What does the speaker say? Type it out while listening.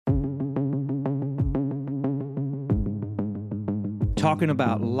talking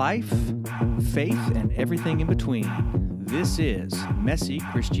about life, faith, and everything in between. This is Messy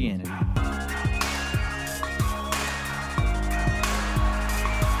Christianity.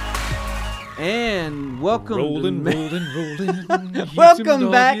 And welcome rolling.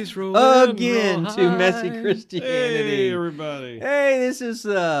 welcome back again to Messy Christianity. Hey, everybody. Hey, this is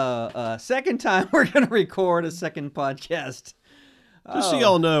the second time we're going to record a second podcast. Just so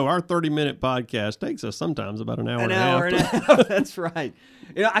y'all know, our 30-minute podcast takes us sometimes about an hour and a half. And a half. That's right.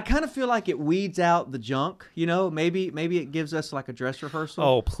 You know, I kind of feel like it weeds out the junk. You know, maybe it gives us like a dress rehearsal.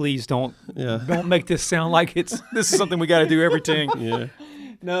 Oh, please don't make this sound like this is something we got to do every time. Yeah.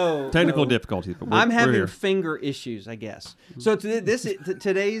 No. Technical difficulties, but I'm we're having here. finger issues, I guess. So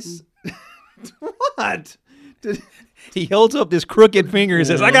today's what? He holds up this crooked finger and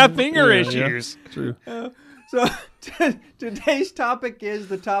says, "I got finger issues." Yeah, true. So today's topic is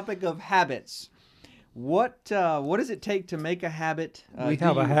the topic of habits. What does it take to make a habit? We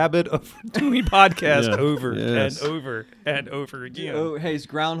have a habit of doing podcasts over Yes. and over and over again. Oh, hey, it's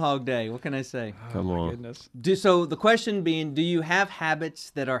Groundhog Day. What can I say? Come My on. goodness. So the question being, do you have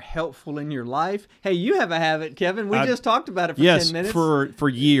habits that are helpful in your life? Hey, you have a habit, Kevin. We just talked about it for 10 minutes. for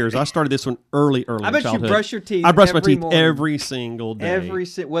years. I started this one early I in bet childhood. you brush your teeth. I brush my every teeth morning. every single day.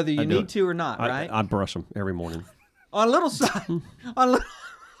 Whether you I do need it. to or not, right? I brush them every morning. On a little side, on a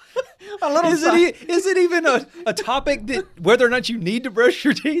little Is side. it even a topic that whether or not you need to brush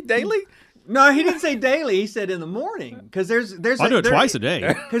your teeth daily? No, he didn't say daily. He said in the morning because there's I do it twice a day.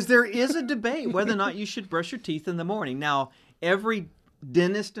 Because there is a debate whether or not you should brush your teeth in the morning. Now, every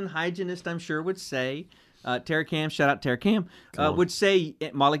dentist and hygienist, I'm sure, would say, Tara Cam, shout out Tara Cam, would say,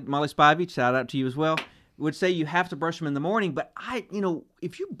 Molly Spivey, shout out to you as well, would say you have to brush them in the morning. But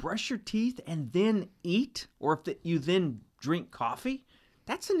if you brush your teeth and then eat, or if you then drink coffee,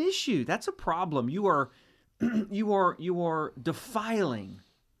 that's an issue. That's a problem. You are defiling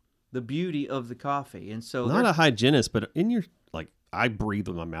the beauty of the coffee, and so Not a hygienist, but I breathe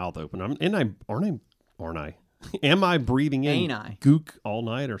with my mouth open. Aren't I? Am I breathing in Ain't I? gook all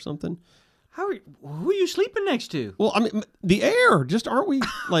night or something? who are you sleeping next to? Well, I mean, the air. Just aren't we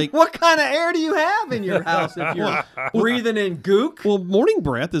like? What kind of air do you have in your house if you're breathing in gook? Well, morning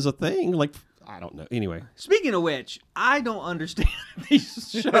breath is a thing. Like, I don't know. Anyway, Speaking of which, I don't understand these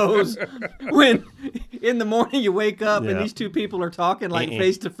shows when in the morning you wake up and Yeah. these two people are talking like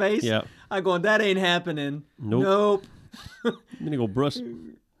face to face. Yeah. I'm going, that ain't happening. Nope. I'm gonna go brush.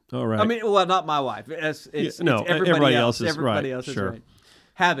 All right. I mean, well, not my wife. It's everybody else is everybody right. else is Sure. right.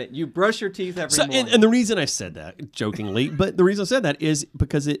 Habit. You brush your teeth every morning. And the reason I said that, jokingly, but the reason I said that is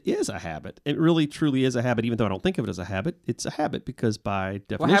because it is a habit. It really, truly is a habit, even though I don't think of it as a habit. It's a habit because by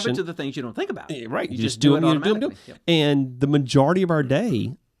definition... Well, habits are the things you don't think about. Right. You just do them. You do them. automatically. Yep. And the majority of our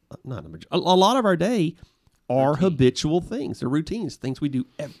day, a lot of our day are habitual things. They're routines, things we do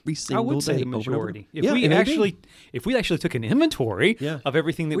every single day. I would say the over and over. majority. Yeah, If we actually took an inventory of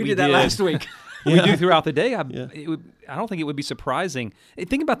everything that We we did that last week. we do throughout the day, I don't think it would be surprising.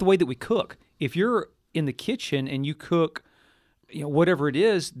 Think about the way that we cook. If you're in the kitchen and you cook, whatever it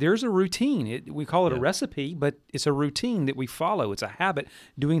is, there's a routine. We call it a recipe, but it's a routine that we follow. It's a habit,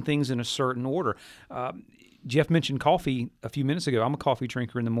 doing things in a certain order. Jeff mentioned coffee a few minutes ago. I'm a coffee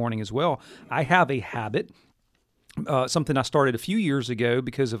drinker in the morning as well. I have a habit, something I started a few years ago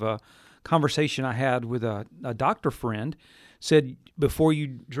because of a conversation I had with a doctor friend. Said before you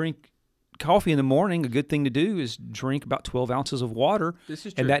drink coffee in the morning, a good thing to do is drink about 12 ounces of water. This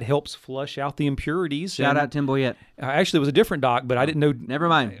is true. And that helps flush out the impurities. Shout out Tim Boyette. Actually, it was a different doc, but I didn't know. Never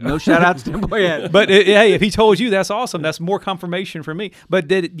mind. No shout outs to Tim Boyette. But hey, if he told you, that's awesome. That's more confirmation for me. But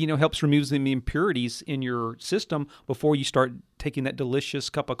that helps remove the impurities in your system before you start taking that delicious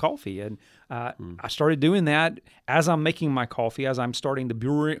cup of coffee. And I started doing that as I'm making my coffee, as I'm starting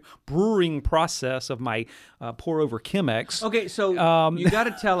the brewing process of my pour over Chemex. Okay, so you got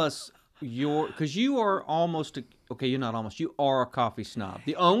to tell us because you are almost you're not almost, you are a coffee snob.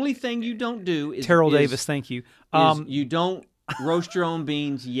 The only thing you don't do is Terrell Davis, thank you. You don't roast your own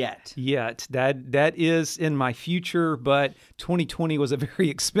beans yet. That is in my future, but 2020 was a very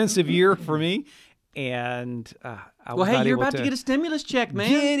expensive year for me, and I was not you're able about to get a stimulus check, man.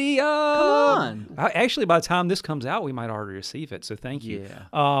 Giddy up! Come on. Actually, by the time this comes out, we might already receive it. So thank you.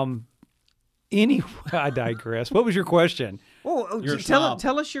 Yeah. Anyway, I digress. What was your question?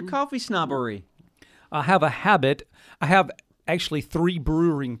 Tell us your coffee snobbery. I have a habit. I have actually 3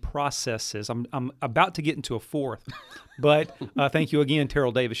 brewing processes. I'm about to get into a 4th, but thank you again,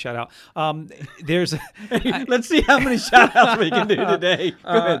 Terrell Davis. Shout out. Let's see how many shout outs we can do today. Go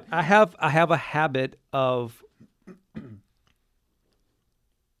ahead. I have a habit of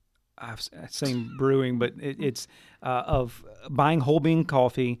same brewing, but it's of buying whole bean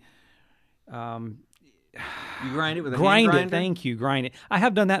coffee. You grind it with a hand grind grinder? it. Thank you. Grind it. I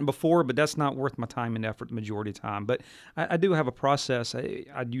have done that before, but that's not worth my time and effort the majority of the time. But I do have a process. I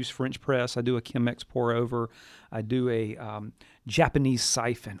use French press. I do a Chemex pour over. I do a Japanese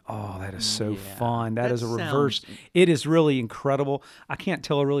siphon. Oh, that is so fun. That is a reverse. It is really incredible. I can't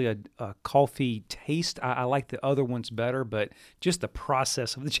tell really a coffee taste. I like the other ones better, but just the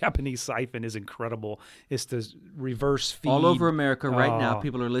process of the Japanese siphon is incredible. It's the reverse feed. All over America right now,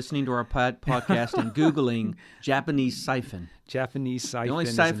 people are listening to our podcast and Googling Japanese siphon. Japanese siphon. The only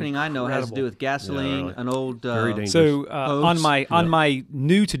siphoning I know has to do with gasoline, an old... Very dangerous. So on my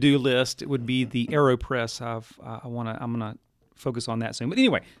new to-do list, it would be the AeroPress. I'm gonna focus on that soon. But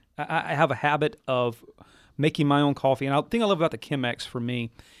anyway, I have a habit of making my own coffee, and the thing I love about the Chemex for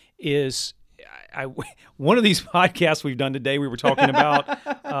me is one of these podcasts we've done today. We were talking about.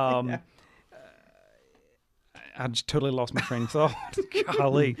 I just totally lost my train of thought.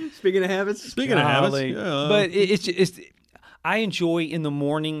 Golly. Speaking of habits. Yeah. But it's I enjoy in the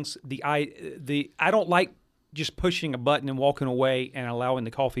mornings I don't like just pushing a button and walking away and allowing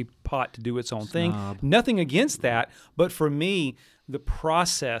the coffee pot to do its own thing. Nothing against that, but for me, the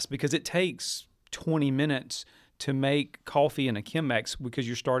process, because it takes 20 minutes to make coffee in a Chemex because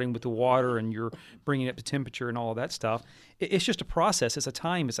you're starting with the water and you're bringing it to temperature and all of that stuff. It's just a process. It's a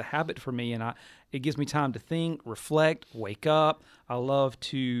time. It's a habit for me, and it gives me time to think, reflect, wake up. I love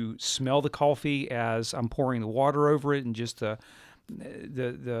to smell the coffee as I'm pouring the water over it, and just the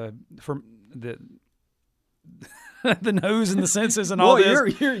nose and the senses and all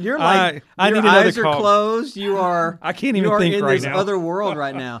this. You're like your eyes are closed. You are. I can't even think in right this now. other world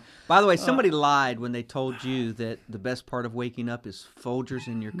right now. By the way, somebody lied when they told you that the best part of waking up is Folgers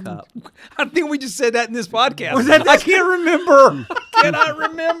in your cup. I think we just said that in this podcast. Was that I can't remember. Cannot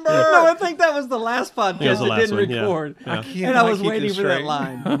remember. No, I think that was the last podcast was the that last didn't one, yeah. record. Yeah. And I was keep waiting this for that straight.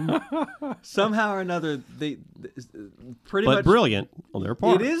 line. Somehow or another, pretty But much brilliant on their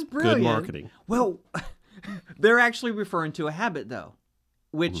part. It is brilliant. Good marketing. Well, they're actually referring to a habit, though,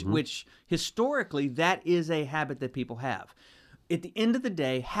 which historically that is a habit that people have. At the end of the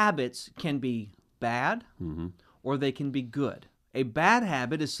day, habits can be bad or they can be good. A bad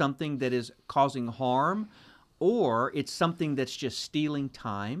habit is something that is causing harm, or it's something that's just stealing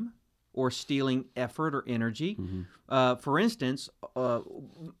time or stealing effort or energy. For instance,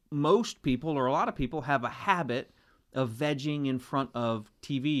 most people or a lot of people have a habit of vegging in front of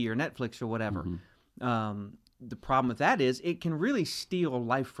TV or Netflix or whatever. The problem with that is it can really steal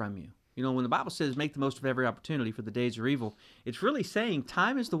life from you. You know, when the Bible says make the most of every opportunity for the days are evil, it's really saying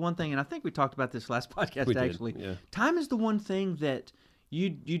time is the one thing, and I think we talked about this last podcast actually. Yeah. Time is the one thing that you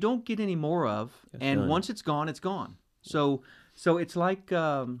don't get any more of, and once it's gone, it's gone. So it's like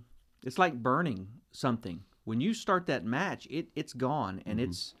burning something. When you start that match, it's gone, and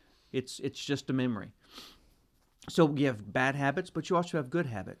it's just a memory. So you have bad habits, but you also have good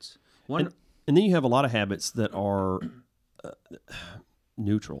habits. And then you have a lot of habits that are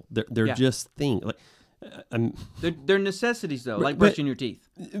neutral. They're just things. Like, they're necessities, though, like brushing your teeth.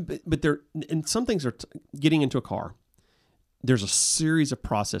 But they're, and some things are getting into a car. There's a series of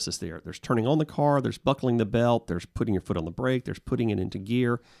processes there. There's turning on the car. There's buckling the belt. There's putting your foot on the brake. There's putting it into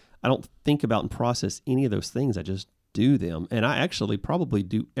gear. I don't think about and process any of those things. I just do them. And I actually probably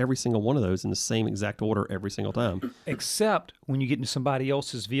do every single one of those in the same exact order every single time. Except when you get into somebody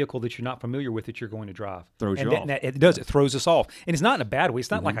else's vehicle that you're not familiar with that you're going to drive. Throws you off. It does. It throws us off. And it's not in a bad way.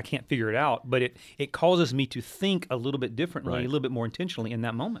 It's not like I can't figure it out, but it causes me to think a little bit differently, a little bit more intentionally in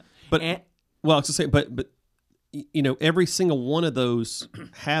that moment. But, I was to say, but you know, every single one of those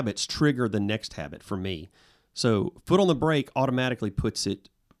habits trigger the next habit for me. So foot on the brake automatically puts it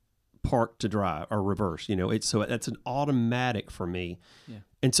park to drive or reverse, you know, so that's an automatic for me. Yeah.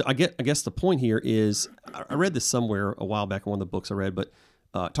 And so I guess the point here is, I read this somewhere a while back in one of the books I read, but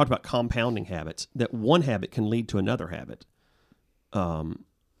talked about compounding habits, that one habit can lead to another habit.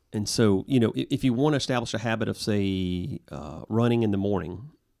 And so, you know, if you want to establish a habit of, say, running in the morning,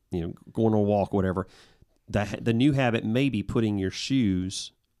 you know, going on a walk, whatever, the new habit may be putting your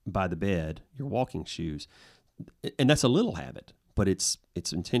shoes by the bed, your walking shoes. And that's a little habit, but it's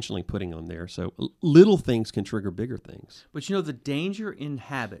intentionally putting them there. So little things can trigger bigger things. But you know, the danger in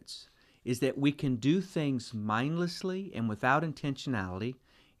habits is that we can do things mindlessly and without intentionality,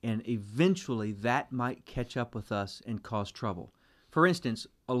 and eventually that might catch up with us and cause trouble. For instance,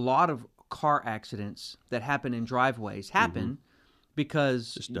 a lot of car accidents that happen in driveways happen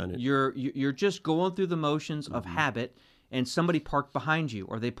because you're just going through the motions of habit, and somebody parked behind you,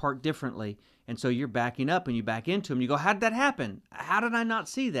 or they parked differently, and so you're backing up and you back into them. You go, how did that happen? How did I not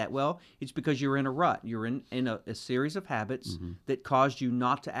see that? Well, it's because you're in a rut. You're in a series of habits that caused you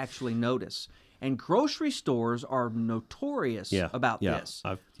not to actually notice. And grocery stores are notorious about this.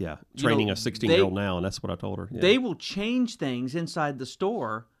 Training a 16-year-old now, and that's what I told her. Yeah. They will change things inside the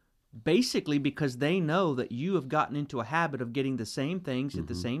store basically because they know that you have gotten into a habit of getting the same things at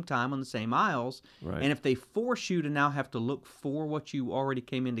the same time on the same aisles. Right. And if they force you to now have to look for what you already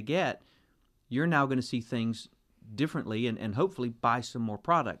came in to get, you're now going to see things differently and hopefully buy some more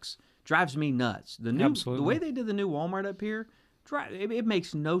products. Drives me nuts. The way they did the new Walmart up here, it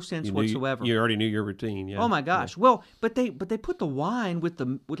makes no sense whatsoever. You already knew your routine. Yeah. Oh my gosh. Yeah. Well, but they put the wine with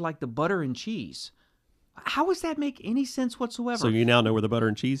like the butter and cheese. How does that make any sense whatsoever? So you now know where the butter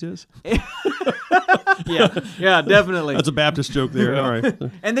and cheese is? yeah, definitely. That's a Baptist joke there. All right.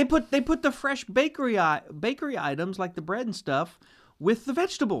 And they put the fresh bakery items like the bread and stuff with the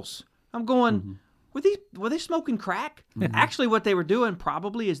vegetables. I'm going, were they smoking crack? Actually, what they were doing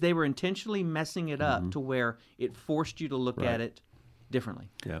probably is they were intentionally messing it up to where it forced you to look at it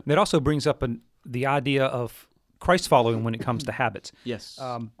differently. Yeah. That also brings up the idea of Christ following when it comes to habits. Yes.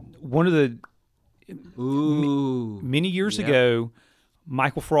 One of the many years ago,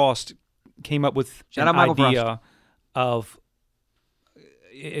 Michael Frost came up with an idea of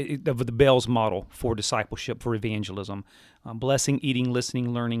the Bells model for discipleship, for evangelism, blessing, eating,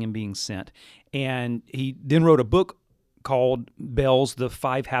 listening, learning, and being sent. And he then wrote a book called Bells, The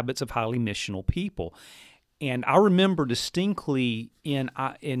 5 Habits of Highly Missional People. And I remember distinctly in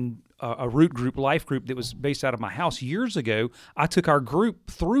a root group, life group that was based out of my house years ago, I took our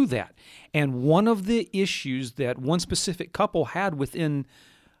group through that. And one of the issues that one specific couple had within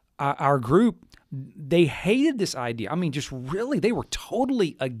our group, they hated this idea. I mean, just really, they were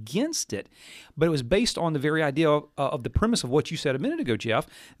totally against it. But it was based on the very idea of the premise of what you said a minute ago, Jeff,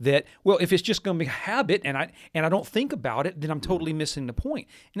 that, well, if it's just going to be a habit and I don't think about it, then I'm totally missing the point.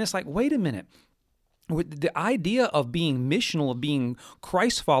 And it's like, wait a minute. The idea of being missional, of being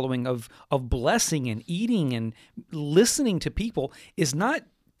Christ-following, of blessing and eating and listening to people is not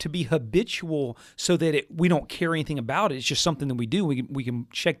to be habitual so that we don't care anything about it. It's just something that we do. We can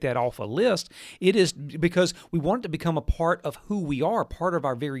check that off a list. It is because we want it to become a part of who we are, part of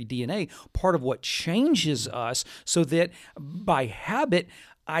our very DNA, part of what changes us, so that by habit,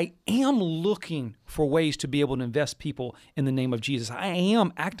 I am looking for ways to be able to invest people in the name of Jesus. I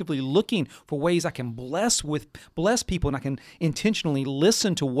am actively looking for ways I can bless people, and I can intentionally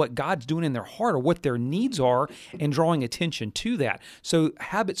listen to what God's doing in their heart or what their needs are and drawing attention to that. So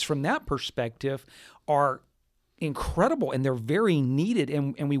habits from that perspective are incredible, and they're very needed,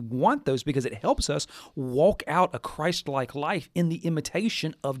 and we want those because it helps us walk out a Christ-like life in the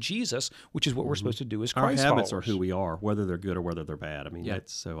imitation of Jesus, which is what we're supposed to do as Christ Our habits followers. are who we are, whether they're good or whether they're bad. I mean,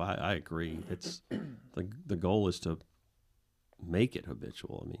 I agree. It's the goal is to make it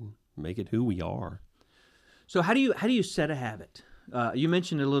habitual. I mean, make it who we are. So how do you set a habit? You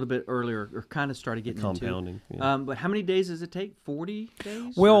mentioned it a little bit earlier, or kind of started getting compounding. into. Yeah. But how many days does it take? 40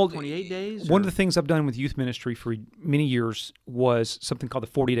 days? Well, 28 days? One of the things I've done with youth ministry for many years was something called the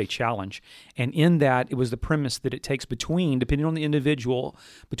 40-day challenge. And in that, it was the premise that it takes depending on the individual,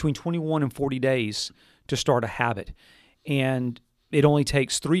 between 21 and 40 days to start a habit. And it only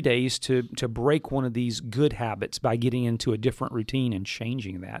takes 3 days to break one of these good habits by getting into a different routine and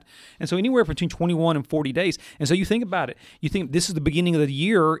changing that. And so anywhere between 21 and 40 days. And so you think about it. You think this is the beginning of the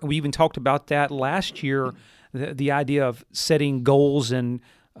year. We even talked about that last year, the idea of setting goals and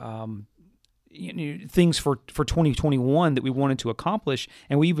things for 2021 that we wanted to accomplish.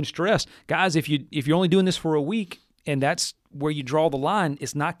 And we even stressed, guys, if you're only doing this for a week, and that's where you draw the line,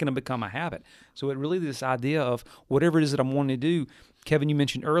 it's not going to become a habit. So it really is this idea of whatever it is that I'm wanting to do. Kevin, you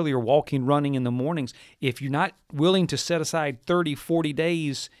mentioned earlier, walking, running in the mornings. If you're not willing to set aside 30, 40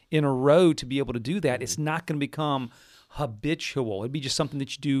 days in a row to be able to do that, it's not going to become habitual. It'd be just something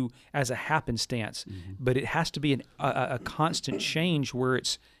that you do as a happenstance. But it has to be a constant change where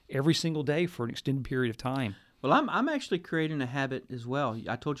it's every single day for an extended period of time. Well, I'm actually creating a habit as well.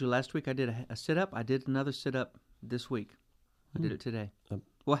 I told you last week I did a sit-up. I did another sit-up this week. I did it today.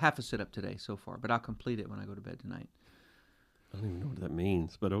 Well, half a sit-up today so far, but I'll complete it when I go to bed tonight. I don't even know what that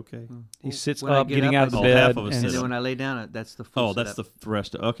means, but okay. He sits When I up, get getting up, out of the I- bed. half of a and And sit-up. then when I lay down, that's the full That's sit-up. the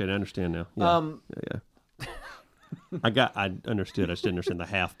rest. Okay, I understand now. Yeah. Yeah. I understood. I just didn't understand the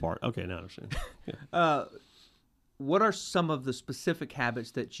half part. Okay, now I understand. Yeah. What are some of the specific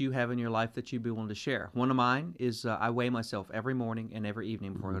habits that you have in your life that you'd be willing to share? One of mine is I weigh myself every morning and every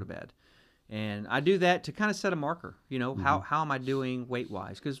evening before I go to bed. And I do that to kind of set a marker, how am I doing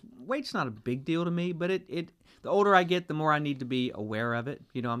weight-wise? Because weight's not a big deal to me, but the older I get, the more I need to be aware of it.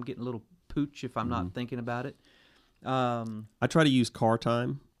 I'm getting a little pooch if I'm not thinking about it. I try to use car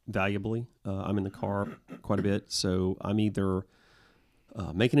time valuably. I'm in the car quite a bit, so I'm either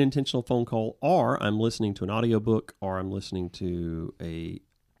making an intentional phone call, or I'm listening to an audiobook, or I'm listening to a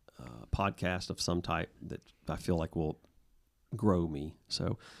podcast of some type that I feel like will grow me.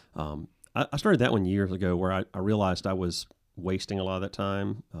 So I started that one years ago, where I realized I was wasting a lot of that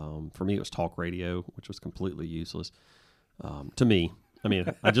time. For me, it was talk radio, which was completely useless to me. I mean,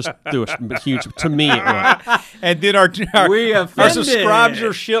 I just threw a huge. To me, it was. And then our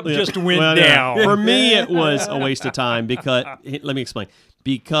subscribership just went down. For me, it was a waste of time because let me explain.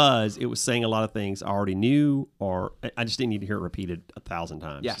 Because it was saying a lot of things I already knew, or I just didn't need to hear it repeated 1,000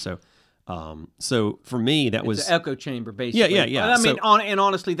 times. Yeah. So for me, that was an echo chamber, basically. Yeah. I mean, and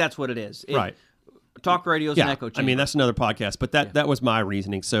honestly, that's what it is. Right. Talk radio is an echo chamber. I mean, that's another podcast, but that was my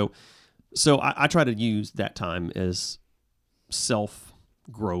reasoning. So I try to use that time as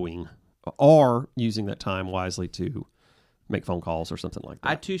self-growing, or using that time wisely to make phone calls or something like that.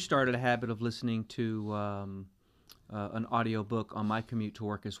 I too started a habit of listening to an audiobook on my commute to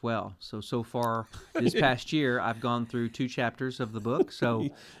work as well. So far this past year, I've gone through 2 chapters of the book. So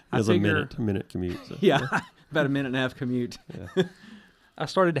I figure a minute commute. So. Yeah, about a minute and a half commute. Yeah. I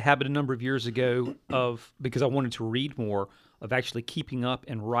started a habit a number of years ago because I wanted to read more, of actually keeping up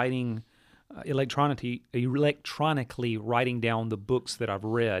and writing electronically writing down the books that I've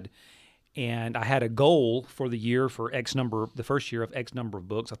read. And I had a goal for the year for the first year of X number of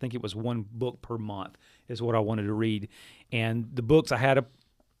books. I think it was 1 book per month is what I wanted to read. And the books, I had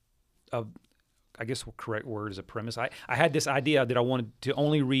I guess the correct word is a premise. I had this idea that I wanted to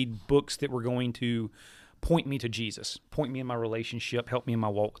only read books that were going to point me to Jesus, point me in my relationship, help me in my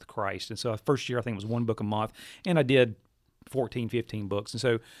walk with Christ. And so the first year, I think it was 1 book a month, and I did 14, 15 books. And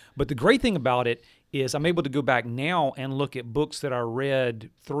so, but the great thing about it is I'm able to go back now and look at books that I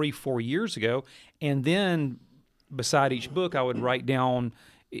read 3-4 years ago, and then beside each book, I would write down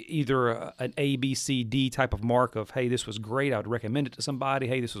either an A, B, C, D type of mark of, hey, this was great, I would recommend it to somebody.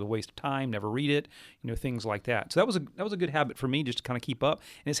 Hey, this was a waste of time, never read it. Things like that. So that was a good habit for me, just to kind of keep up,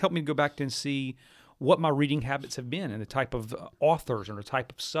 and it's helped me to go back and see what my reading habits have been and the type of authors and the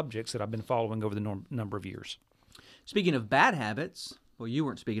type of subjects that I've been following over the number of years. Speaking of bad habits, well, you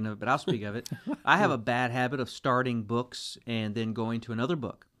weren't speaking of it, but I'll speak of it. I have a bad habit of starting books and then going to another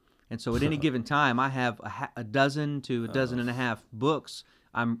book. And so at any given time, I have a dozen to a dozen and a half books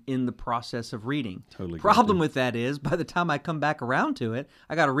I'm in the process of reading. Totally. Problem with that is, by the time I come back around to it,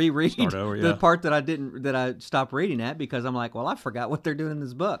 I got to reread the part that I stopped reading at, because I'm like, well, I forgot what they're doing in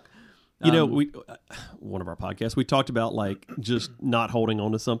this book. One of our podcasts, we talked about just not holding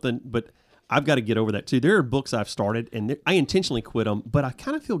on to something, but I've got to get over that too. There are books I've started and I intentionally quit them, but I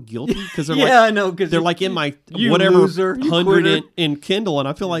kind of feel guilty because they're I know, because they're in my whatever 100 in Kindle, and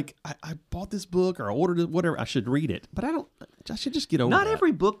I feel like I bought this book or I ordered it, whatever. I should read it, but I don't. I should just get over. Not that.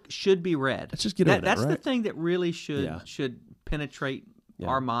 every book should be read. Let's just get over that. That's right? the thing that really should penetrate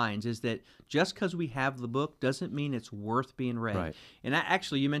our minds, is that just because we have the book doesn't mean it's worth being read. Right. And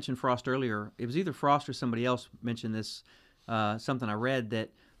actually, you mentioned Frost earlier. It was either Frost or somebody else mentioned this, something I read, that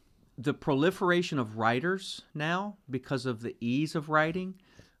the proliferation of writers now, because of the ease of writing,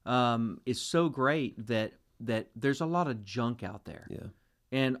 is so great that there's a lot of junk out there. Yeah.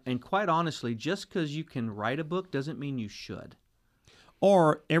 And quite honestly, just because you can write a book doesn't mean you should.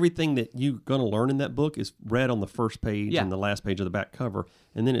 Or everything that you're going to learn in that book is read on the first page and the last page of the back cover,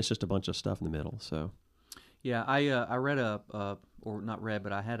 and then it's just a bunch of stuff in the middle. So, yeah, I read or not read,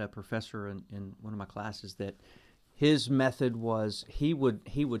 but I had a professor in one of my classes that his method was he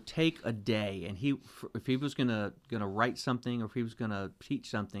would take a day, and if he was gonna write something, or if he was gonna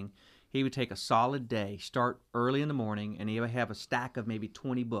teach something, he would take a solid day, start early in the morning, and he would have a stack of maybe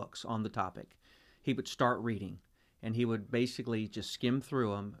 20 books on the topic. He would start reading. And he would basically just skim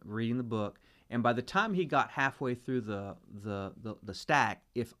through them, reading the book. And by the time he got halfway through the stack,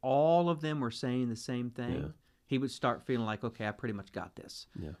 if all of them were saying the same thing, he would start feeling like, okay, I pretty much got this.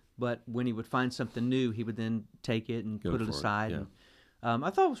 Yeah. But when he would find something new, he would then take it and put it aside. Yeah. And, I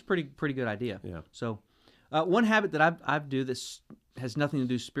thought it was pretty good idea. Yeah. So one habit that I do, this has nothing to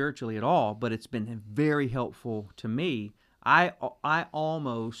do spiritually at all, but it's been very helpful to me. I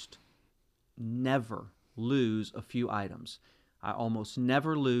almost never lose a few items. I almost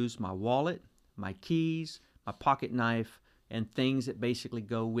never lose my wallet, my keys, my pocket knife, and things that basically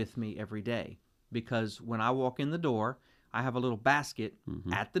go with me every day. Because when I walk in the door, I have a little basket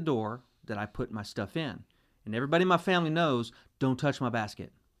at the door that I put my stuff in. And everybody in my family knows, don't touch my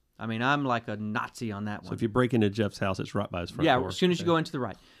basket. I mean, I'm like a Nazi on that So one. if you break into Jeff's house, it's right by his front door. As soon as you go into the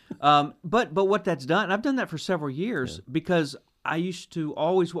right. But what that's done, and I've done that for several years because I used to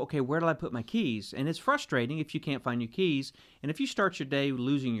always, okay, where did I put my keys? And it's frustrating if you can't find your keys. And if you start your day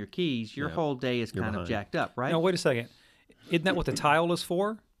losing your keys, your whole day is kind of jacked up, right? Now, wait a second. Isn't that what the tile is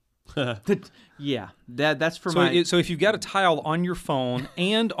for? Yeah, that's for So if you've got a tile on your phone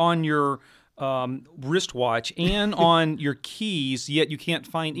and on your wristwatch and on your keys, yet you can't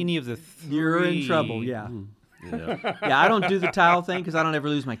find any of the three, you're in trouble, yeah. Yeah. Yeah, I don't do the tile thing because I don't ever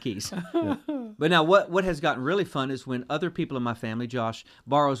lose my keys. But now what has gotten really fun is when other people in my family, Josh,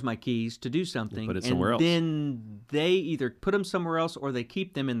 borrows my keys to do something, put it somewhere else. Then they either put them somewhere else or they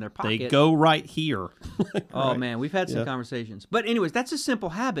keep them in their pocket. They go right here. Oh, man, we've had some conversations. But anyways, that's a simple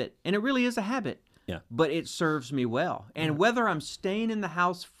habit, and it really is a habit. Yeah. But it serves me well. And whether I'm staying in the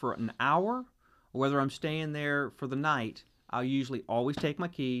house for an hour or whether I'm staying there for the night, I'll usually always take my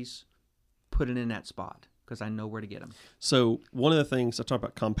keys, put it in that spot, because I know where to get them. So one of the things I talked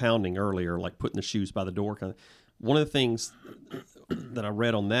about compounding earlier, like putting the shoes by the door. One of the things that I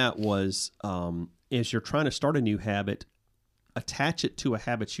read on that was is you're trying to start a new habit, attach it to a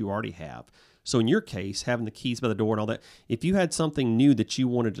habit you already have. So in your case, having the keys by the door and all that, if you had something new that you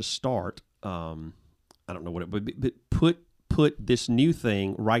wanted to start, I don't know what it would be, but put this new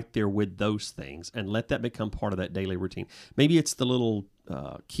thing right there with those things and let that become part of that daily routine. Maybe it's the little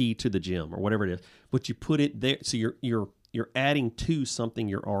key to the gym or whatever it is, but you put it there. So you're adding to something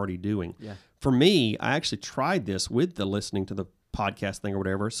you're already doing. Yeah. For me, I actually tried this with the listening to the podcast thing or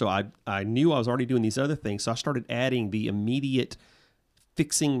whatever. So I knew I was already doing these other things. So I started adding the immediate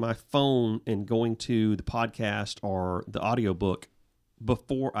fixing my phone and going to the podcast or the audiobook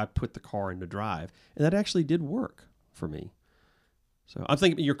before I put the car into drive. And that actually did work for me. So I'm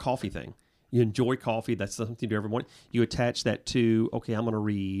thinking your coffee thing. You enjoy coffee. That's something you do every morning. You attach that to, okay, I'm going to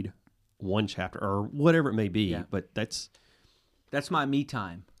read one chapter or whatever it may be. Yeah. But that's my me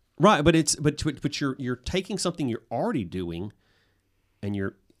time. right. But you're taking something you're already doing, and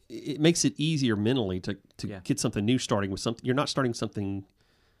it makes it easier mentally to get something new starting with something. You're not starting something.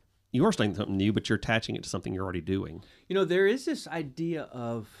 You are starting something new, but you're attaching it to something you're already doing. You know, there is this idea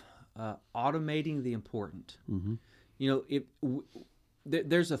of automating the important. Mm-hmm. You know,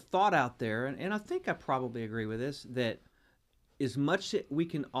 there's a thought out there, and I think I probably agree with this, that as much that we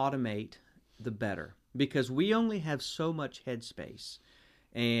can automate, the better, because we only have so much headspace.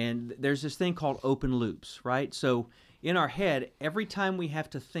 And there's this thing called open loops, right? So in our head, every time we have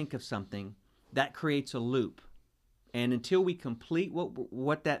to think of something, that creates a loop. And until we complete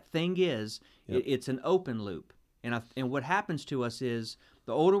what that thing is, it's an open loop. And what happens to us is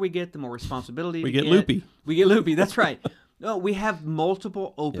the older we get, the more responsibility we get loopy. We get loopy. That's right. No, we have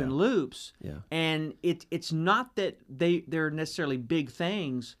multiple open loops, and it's not that they're necessarily big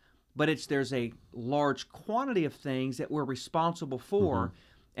things, but there's a large quantity of things that we're responsible for,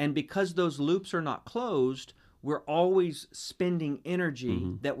 and because those loops are not closed, we're always spending energy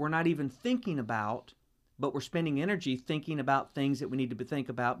that we're not even thinking about, but we're spending energy thinking about things that we need to think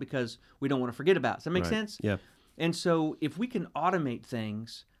about because we don't want to forget about. Does that make sense? Yeah. And so if we can automate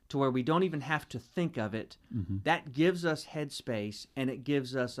things to where we don't even have to think of it, that gives us headspace, and it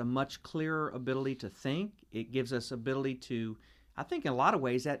gives us a much clearer ability to think. It gives us ability to, I think in a lot of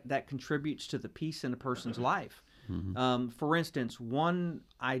ways, that contributes to the peace in a person's life. For instance, one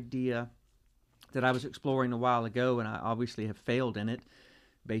idea that I was exploring a while ago, and I obviously have failed in it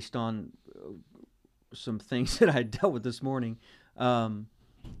based on some things that I dealt with this morning,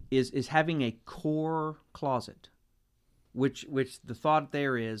 is having a core closet. Which the thought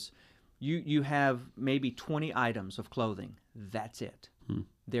there is, you have maybe 20 items of clothing. That's it.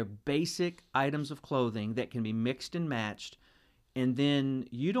 They're basic items of clothing that can be mixed and matched, and then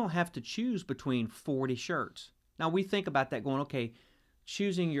you don't have to choose between 40 shirts. Now we think about that going, okay,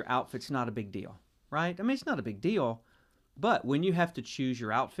 choosing your outfit's not a big deal, right? I mean, it's not a big deal, but when you have to choose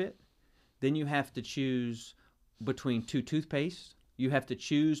your outfit, then you have to choose between 2 toothpastes. You have to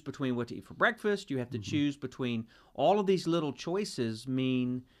choose between what to eat for breakfast. You have to choose between all of these little choices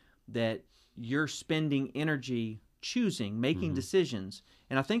mean that you're spending energy choosing, making decisions.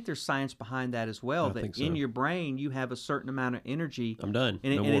 And I think there's science behind that as well, that in your brain you have a certain amount of energy. I'm done.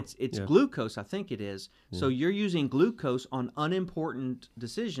 And, it's glucose, I think it is. Yeah. So you're using glucose on unimportant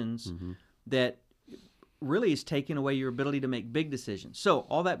decisions that really is taking away your ability to make big decisions. So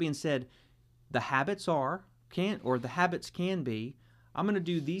all that being said, the habits can be, I'm going to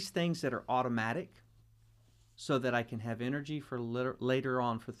do these things that are automatic so that I can have energy for later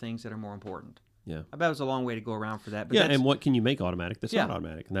on for things that are more important. Yeah. I bet it was a long way to go around for that. But and what can you make automatic that's not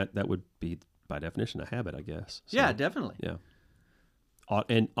automatic? And that would be, by definition, a habit, I guess. So, yeah, definitely. Yeah.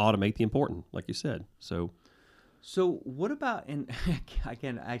 and automate the important, like you said. So what about, and I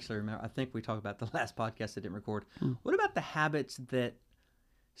can actually remember, I think we talked about the last podcast I didn't record. What about the habits that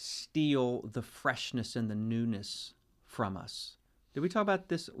steal the freshness and the newness from us? Did we talk about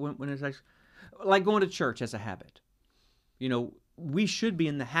this when it's actually, like going to church as a habit? We should be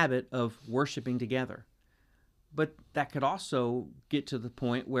in the habit of worshiping together. But that could also get to the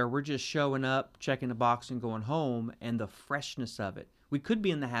point where we're just showing up, checking the box, and going home, and the freshness of it. We could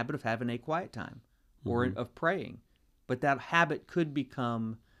be in the habit of having a quiet time or of praying, but that habit could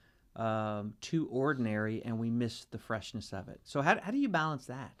become too ordinary, and we miss the freshness of it. So how do you balance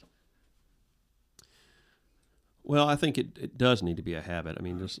that? Well, I think it does need to be a habit. I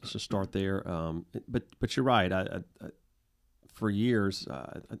mean, just to start there. But you're right. I for years,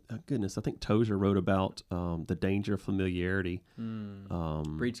 goodness, I think Tozer wrote about the danger of familiarity.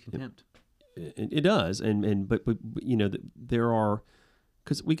 Breeds contempt. It does, but there are,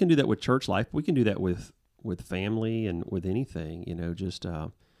 because we can do that with church life. We can do that with family and with anything.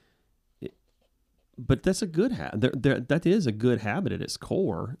 But that's a good habit. That is a good habit at its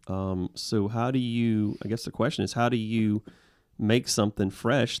core. So how do you? I guess the question is, how do you make something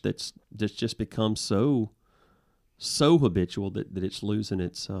fresh that's just become so habitual that it's losing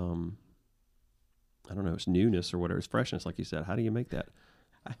its its newness or whatever, its freshness, like you said. How do you make that?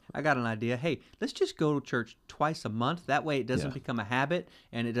 I got an idea. Hey, let's just go to church twice a month. That way it doesn't become a habit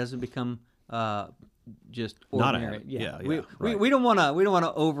and it doesn't become just ordinary. Not a habit. Right. We don't want to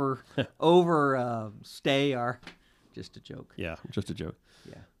overstay our. Just a joke. Yeah, just a joke.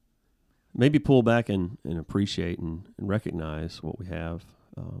 Yeah. Maybe pull back and appreciate and recognize what we have.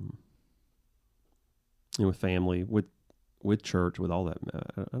 With family, with church, with all that.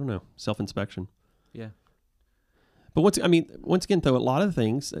 I don't know, self-inspection. Yeah. But once again, though, a lot of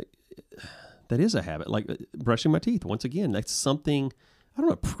things, that is a habit, like brushing my teeth. Once again, that's something I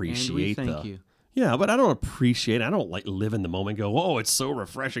don't appreciate. And we thank you. Yeah, but I don't appreciate. I don't like live in the moment and go, oh, it's so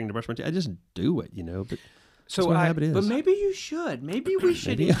refreshing to brush my teeth. I just do it, But so what a habit is. But maybe you should. Maybe we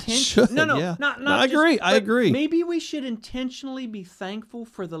should Maybe intentionally. No, yeah. not I just, agree. I agree. Maybe we should intentionally be thankful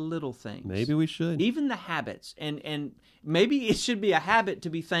for the little things. Maybe we should. Even the habits, and maybe it should be a habit to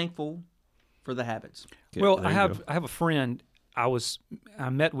be thankful for the habits. Okay, well, I have a friend. I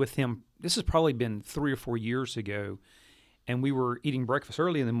met with him. This has probably been 3 or 4 years ago, and we were eating breakfast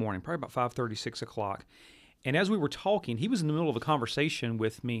early in the morning, probably about 5:30, 6 o'clock. And as we were talking, he was in the middle of a conversation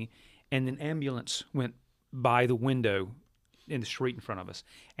with me, and an ambulance went by the window in the street in front of us.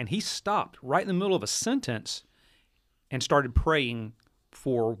 And he stopped right in the middle of a sentence and started praying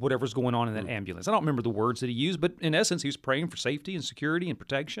for whatever's going on in that ambulance. I don't remember the words that he used, but in essence, he was praying for safety and security and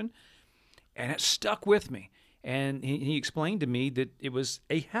protection. And it stuck with me. And he explained to me that it was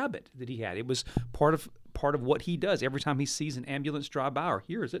a habit that he had. It was part of what he does. Every time he sees an ambulance drive by or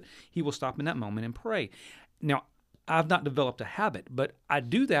hears it, he will stop in that moment and pray. Now, I've not developed a habit, but I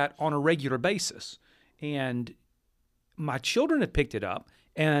do that on a regular basis. And my children have picked it up.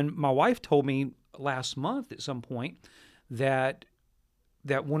 And my wife told me last month at some point that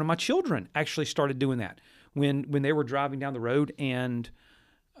one of my children actually started doing that when they were driving down the road and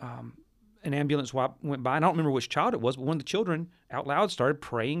an ambulance went by. And I don't remember which child it was, but one of the children out loud started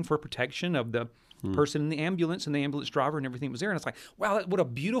praying for protection of the person in the ambulance and the ambulance driver and everything was there. And it's like, wow, what a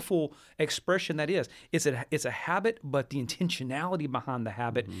beautiful expression that is. It's a habit, but the intentionality behind the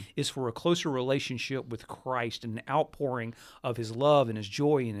habit is for a closer relationship with Christ and an outpouring of His love and His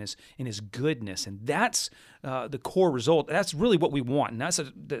joy and His goodness. And that's the core result. That's really what we want. And that's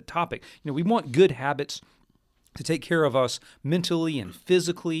the topic. We want good habits to take care of us mentally and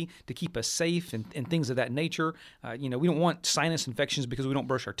physically, to keep us safe and things of that nature. We don't want sinus infections because we don't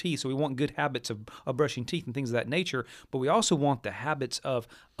brush our teeth, so we want good habits of brushing teeth and things of that nature, but we also want the habits of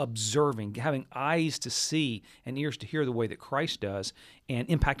observing, having eyes to see and ears to hear the way that Christ does, and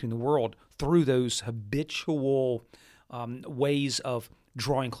impacting the world through those habitual ways of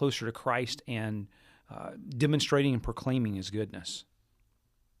drawing closer to Christ and demonstrating and proclaiming His goodness.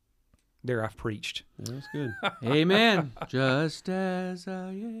 There, I've preached. Yeah, that's good. Amen. Just as I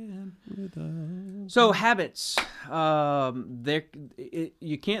am. So habits, you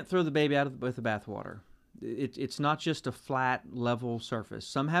can't throw the baby out with the bathwater. It's not just a flat, level surface.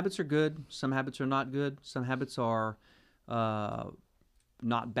 Some habits are good. Some habits are not good. Some habits are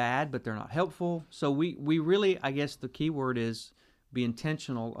not bad, but they're not helpful. So we really, I guess the key word is be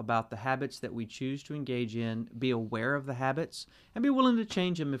intentional about the habits that we choose to engage in, be aware of the habits, and be willing to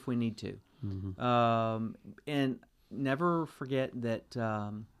change them if we need to. And never forget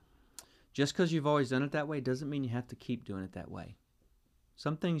that just because you've always done it that way doesn't mean you have to keep doing it that way.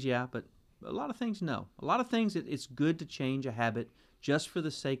 Some things, yeah, but a lot of things, no. A lot of things, it's good to change a habit just for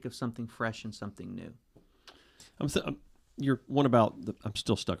the sake of something fresh and something new. You're one about. I'm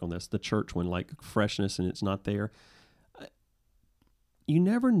still stuck on this. The church one, like freshness, and it's not there. You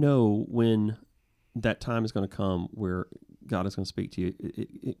never know when that time is going to come where God is going to speak to you.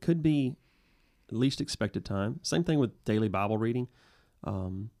 It could be least expected time. Same thing with daily Bible reading. So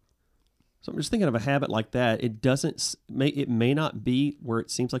I'm just thinking of a habit like that. It may not be where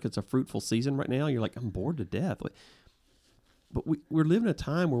it seems like it's a fruitful season right now. You're like, I'm bored to death. But we're living a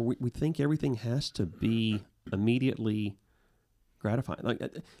time where we think everything has to be immediately gratifying. Like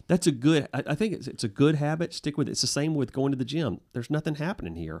that's a good. I think it's a good habit. Stick with it. It's the same with going to the gym. There's nothing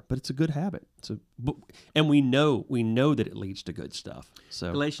happening here, but it's a good habit. And we know that it leads to good stuff.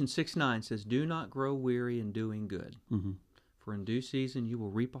 So Galatians 6:9 says, "Do not grow weary in doing good. Mm-hmm. For in due season you will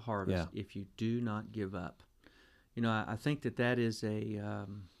reap a harvest if you do not give up." You know, I think that is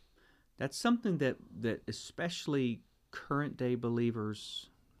that's something that especially current day believers,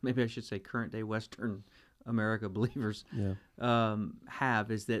 maybe I should say current day Western America believers,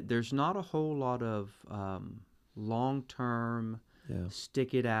 have, is that there's not a whole lot of long-term,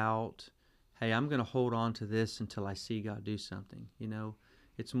 stick it out, hey, I'm going to hold on to this until I see God do something. You know,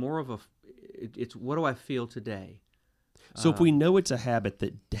 it's more of it's what do I feel today? So if we know it's a habit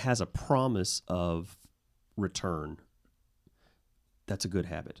that has a promise of return, that's a good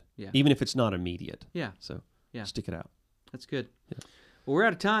habit. Yeah. Even if it's not immediate. Yeah. So stick it out. That's good. Yeah. Well, we're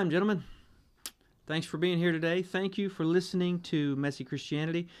out of time, gentlemen. Thanks for being here today. Thank you for listening to Messy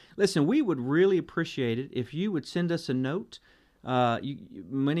Christianity. Listen, we would really appreciate it if you would send us a note.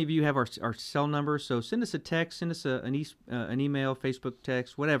 Many of you have our cell number, so send us a text, send us an email, Facebook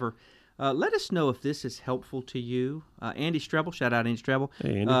text, whatever. Let us know if this is helpful to you. Andy Strebel, shout out Andy Strebel,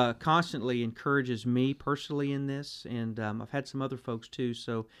 hey, Andy. Constantly encourages me personally in this, and I've had some other folks too.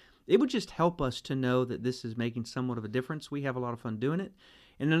 So it would just help us to know that this is making somewhat of a difference. We have a lot of fun doing it.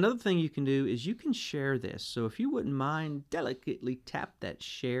 And another thing you can do is you can share this. So if you wouldn't mind, delicately tap that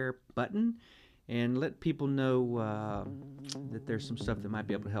share button and let people know that there's some stuff that might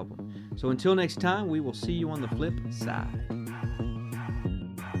be able to help them. So until next time, we will see you on the flip side.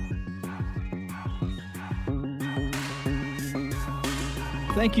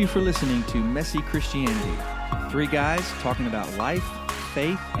 Thank you for listening to Messy Christianity. Three guys talking about life,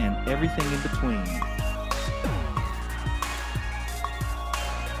 faith, and everything in between.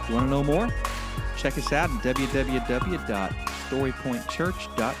 If you want to know more? Check us out at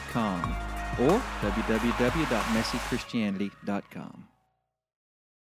www.storypointchurch.com or www.messychristianity.com.